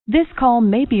This call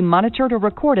may be monitored or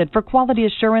recorded for quality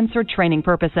assurance or training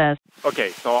purposes.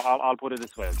 Okay, so I'll put it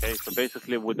this way, okay? So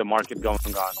basically with the market going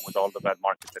on, with all the bad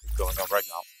market that is going on right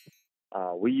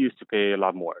now, we used to pay a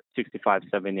lot more, 65,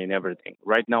 70 and everything.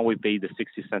 Right now we pay the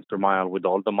 60 cents per mile with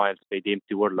all the miles paid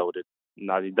empty or loaded.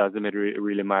 Now it doesn't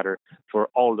really matter for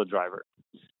all the drivers.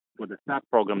 With the SNAP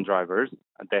program drivers,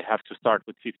 they have to start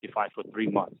with 55 for 3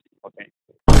 months, okay?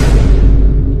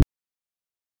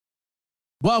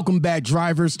 Welcome back,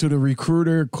 drivers, to the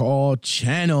Recruiter Call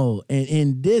channel. And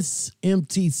in this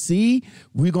MTC,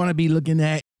 we're going to be looking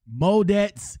at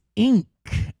Moldex Inc.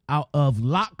 out of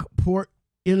Lockport,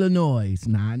 Illinois.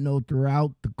 Now, I know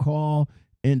throughout the call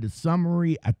and the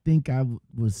summary, I think I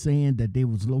was saying that they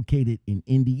was located in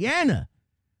Indiana.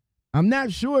 I'm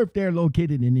not sure if they're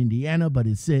located in Indiana, but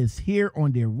it says here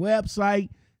on their website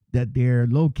that they're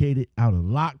located out of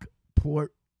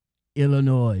Lockport,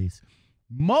 Illinois.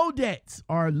 Moldex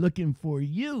are looking for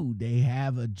you. They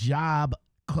have a job,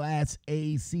 Class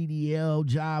A CDL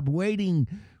job waiting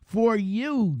for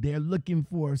you. They're looking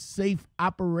for safe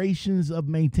operations of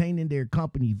maintaining their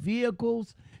company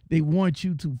vehicles. They want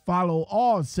you to follow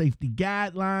all safety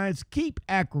guidelines, keep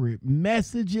accurate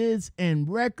messages and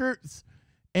records,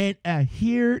 and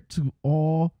adhere to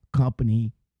all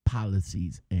company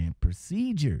policies and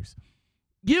procedures.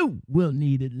 You will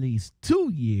need at least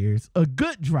 2 years, a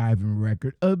good driving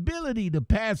record, ability to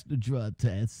pass the drug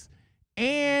tests,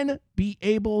 and be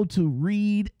able to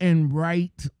read and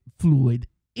write fluid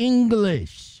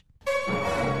English.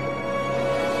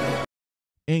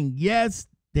 And yes,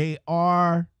 they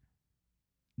are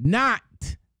not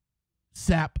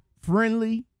SAP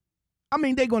friendly. I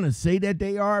mean, they're going to say that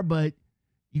they are, but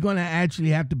you're going to actually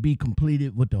have to be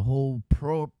completed with the whole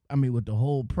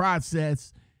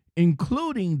process,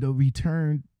 including the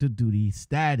return to duty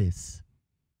status.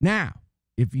 Now,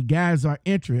 if you guys are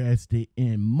interested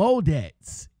in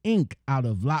Moldex Inc. out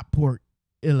of Lockport,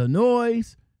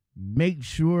 Illinois, make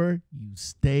sure you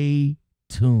stay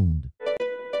tuned.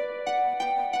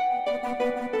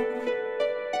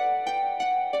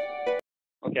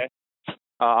 Okay.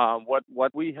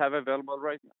 What we have available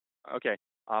right now? Okay.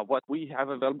 What we have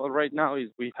available right now is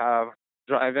we have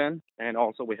drive-in and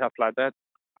also we have flatbed.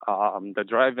 The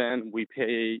drive-in, we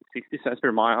pay 60 cents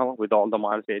per mile with all the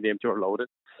miles paid empty or loaded.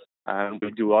 And we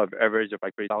do an average of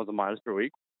like 3,000 miles per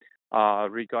week.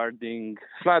 Regarding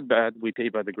flatbed, we pay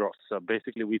by the gross. So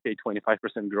basically, we pay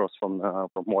 25% gross from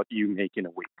what you make in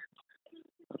a week.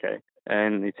 Okay.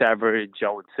 And it's average,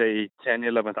 I would say, 10,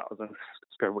 11,000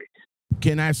 per week.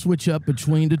 Can I switch up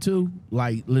between the two?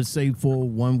 Like, let's say for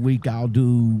 1 week, I'll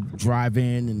do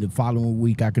drive-in, and the following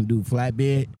week, I can do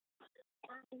flatbed?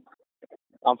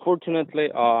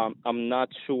 Unfortunately, I'm not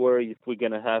sure if we're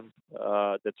gonna have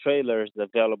the trailers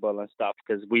available and stuff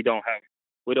because we don't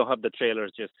have the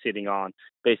trailers just sitting on.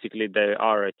 Basically, they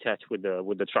are attached with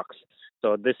the trucks.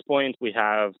 So at this point, we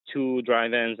have 2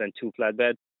 drive-ins and 2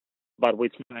 flatbeds, but we're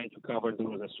trying to cover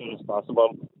those as soon as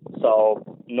possible. So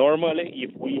normally,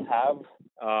 if we have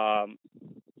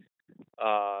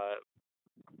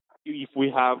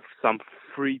some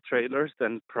free trailers,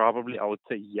 then probably I would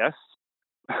say yes.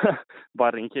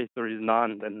 But in case there is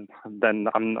none, then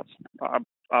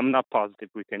I'm not positive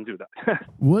we can do that.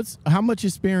 How much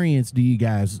experience do you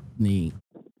guys need?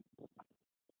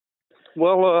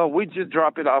 Well, we just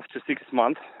drop it off to 6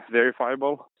 months,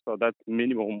 verifiable. So that's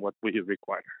minimum what we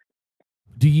require.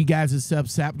 Do you guys accept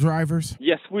SAP drivers?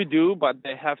 Yes, we do, but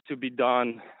they have to be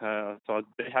done. So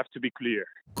they have to be clear.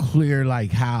 Clear,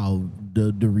 like how?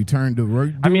 The return to work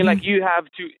duty? I mean, like you have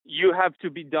to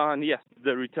be done. Yes,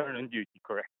 the return on duty,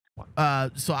 correct.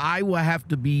 So I will have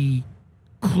to be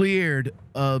cleared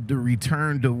of the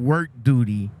return to work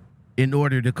duty in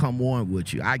order to come on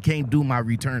with you. I can't do my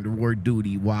return to work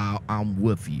duty while I'm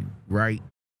with you, right?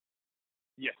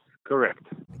 Yes, correct.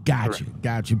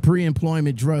 Got you.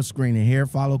 Pre-employment drug screening, hair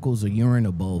follicles, or urine,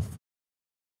 or both?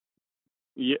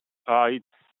 Yeah, it's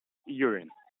urine.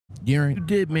 You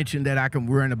did mention that I can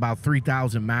run about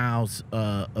 3,000 miles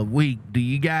a week. Do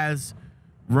you guys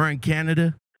run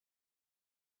Canada?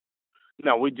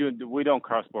 No, we don't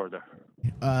cross border.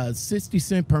 60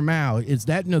 cents per mile. Is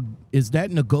that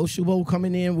negotiable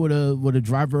coming in with a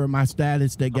driver of my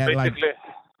status that got basically,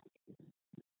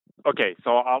 okay,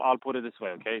 so I'll put it this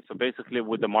way, okay? So basically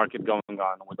with the market going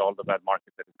on, with all the bad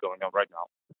market that is going on right now,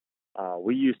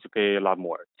 we used to pay a lot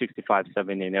more, 65,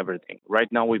 70 and everything. Right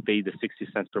now we pay the 60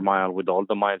 cents per mile with all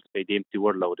the miles paid empty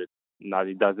or loaded. Now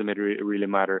it doesn't really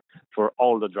matter for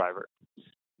all the drivers.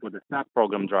 With the SNAP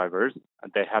program drivers,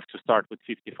 they have to start with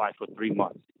 55 for 3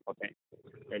 months, okay?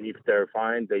 And if they're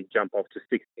fine, they jump up to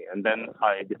 60. And then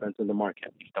it depends on the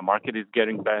market. If the market is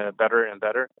getting better and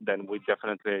better, then we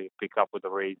definitely pick up with the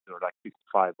rates or like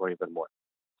 65 or even more.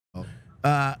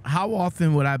 How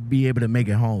often would I be able to make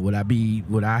it home? Would this 2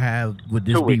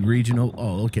 be weeks. regional?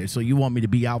 Oh, okay. So you want me to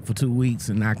be out for 2 weeks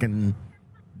and I can,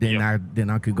 I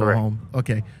could go Correct. home.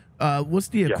 Okay. What's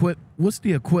the Yeah. What's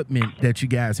the equipment that you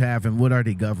guys have, and what are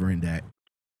they governed at?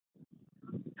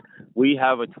 We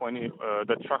have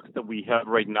the trucks that we have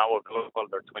right now available.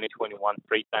 They're 2021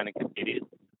 Freightliner Cascadias,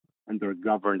 and they're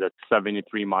governed at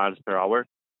 73 miles per hour.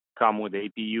 Come with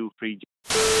APU, free.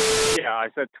 Yeah, I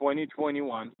said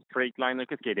 2021 Freightliner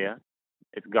Cascadia.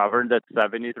 It's governed at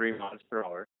 73 miles per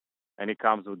hour, and it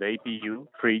comes with APU,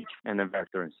 fridge, and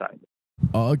inverter inside.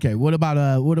 Oh, okay. What about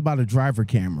a driver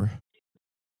camera?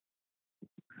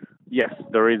 Yes,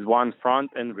 there is one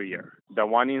front and rear. The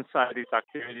one inside is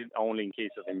activated only in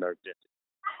case of emergency.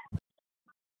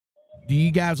 Do you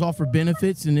guys offer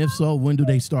benefits, and if so, when do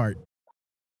they start?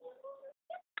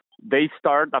 They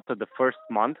start after the first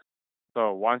month.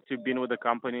 So once you've been with the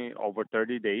company over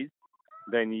 30 days,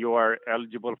 then you are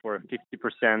eligible for a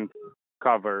 50%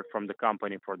 cover from the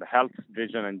company for the health,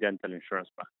 vision, and dental insurance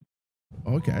plan.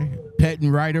 Okay. Pet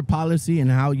and rider policy,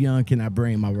 and how young can I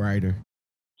bring my rider?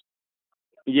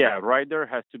 Yeah, rider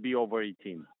has to be over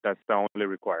 18. That's the only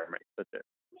requirement. That's it.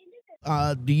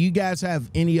 Do you guys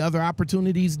have any other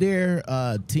opportunities there?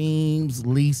 Teams,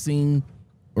 leasing,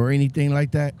 or anything like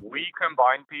that? We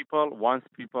combine people. Once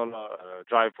people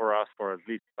drive for us for at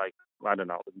least, like, I don't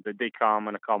know, they come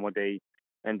and accommodate,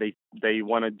 and they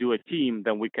want to do a team,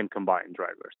 then we can combine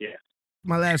drivers. Yeah.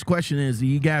 My last question is, do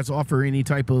you guys offer any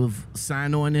type of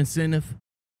sign-on incentive?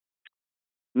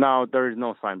 No, there is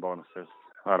no sign bonuses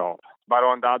at all. But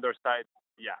on the other side,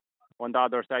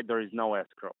 there is no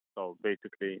escrow. So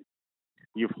basically,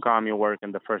 you've come, you work,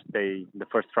 and the first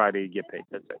Friday, you get paid.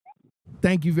 That's it.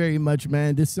 Thank you very much,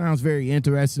 man. This sounds very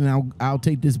interesting. I'll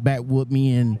take this back with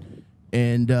me and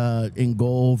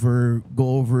go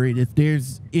over it. If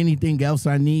there's anything else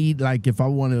I need, like if I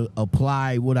want to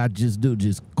apply, what I just do,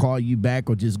 just call you back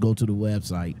or just go to the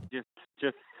website.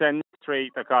 Just send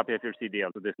straight a copy of your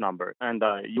CDL to this number, and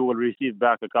you will receive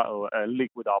back a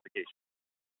link with the application.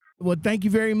 Well, thank you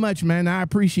very much, man. I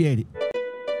appreciate it.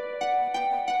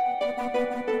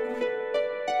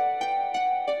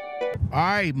 All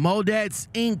right, Moldex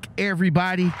Inc.,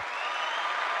 everybody.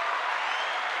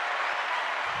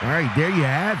 All right, there you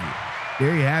have it.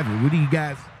 There you have it.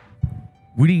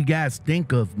 What do you guys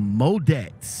think of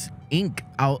Moldex Inc.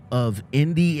 out of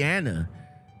Indiana?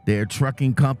 They're a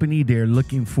trucking company. They're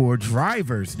looking for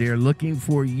drivers. They're looking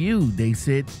for you. They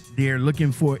said they're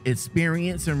looking for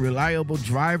experienced and reliable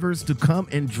drivers to come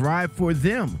and drive for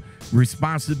them.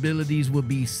 Responsibilities will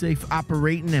be safe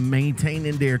operating and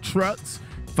maintaining their trucks,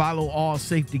 follow all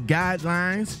safety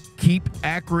guidelines, keep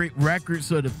accurate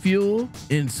records of the fuel,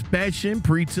 inspection,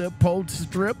 pre-trip,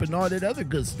 post-trip, and all that other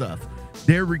good stuff.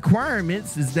 Their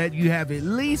requirements is that you have at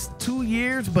least 2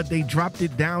 years, but they dropped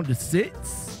it down to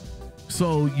 6.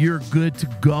 So you're good to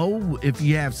go if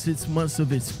you have 6 months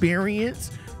of experience.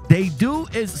 They do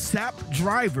accept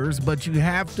drivers, but you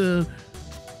have to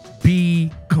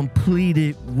be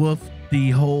completed with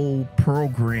the whole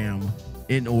program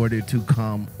in order to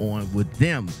come on with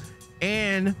them.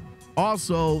 And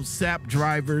also, SAP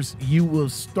drivers, you will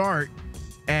start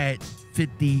at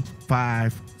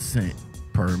 55 cents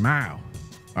per mile.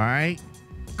 All right?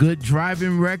 Good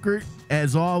driving record,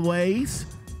 as always.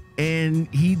 And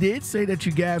he did say that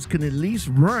you guys can at least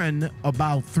run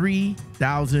about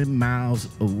 3,000 miles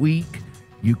a week.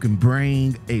 You can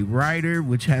bring a rider,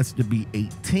 which has to be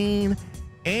 18.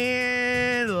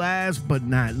 And last but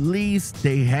not least,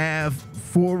 they have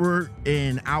forward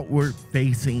and outward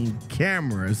facing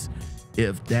cameras,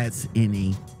 if that's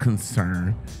any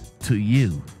concern to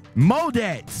you.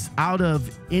 Moldex out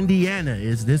of Indiana.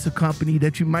 Is this a company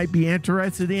that you might be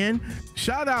interested in?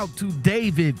 Shout out to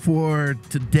David for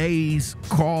today's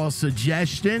call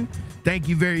suggestion. Thank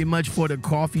you very much for the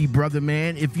coffee, brother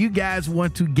man. If you guys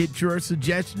want to get your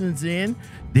suggestions in,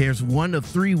 there's one of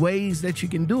 3 ways that you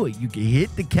can do it. You can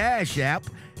hit the Cash App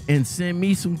and send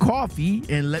me some coffee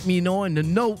and let me know in the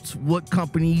notes what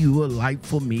company you would like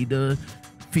for me to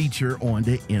feature on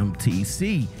the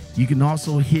MTC. You can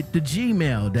also hit the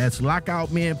Gmail. That's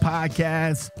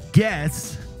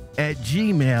lockoutmenpodcastguest at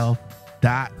gmail.com.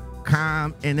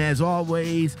 And as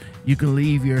always, you can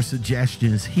leave your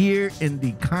suggestions here in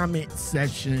the comment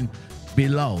section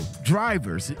below.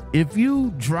 Drivers, if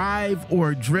you drive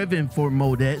or driven for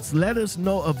Moldex, let us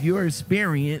know of your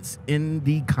experience in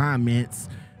the comments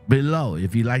below.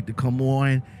 If you'd like to come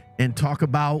on and talk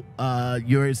about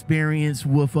your experience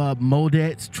with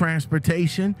Moldex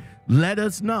transportation, let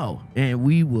us know and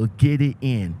we will get it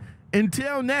in.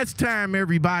 Until next time,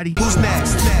 everybody. Who's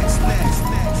next?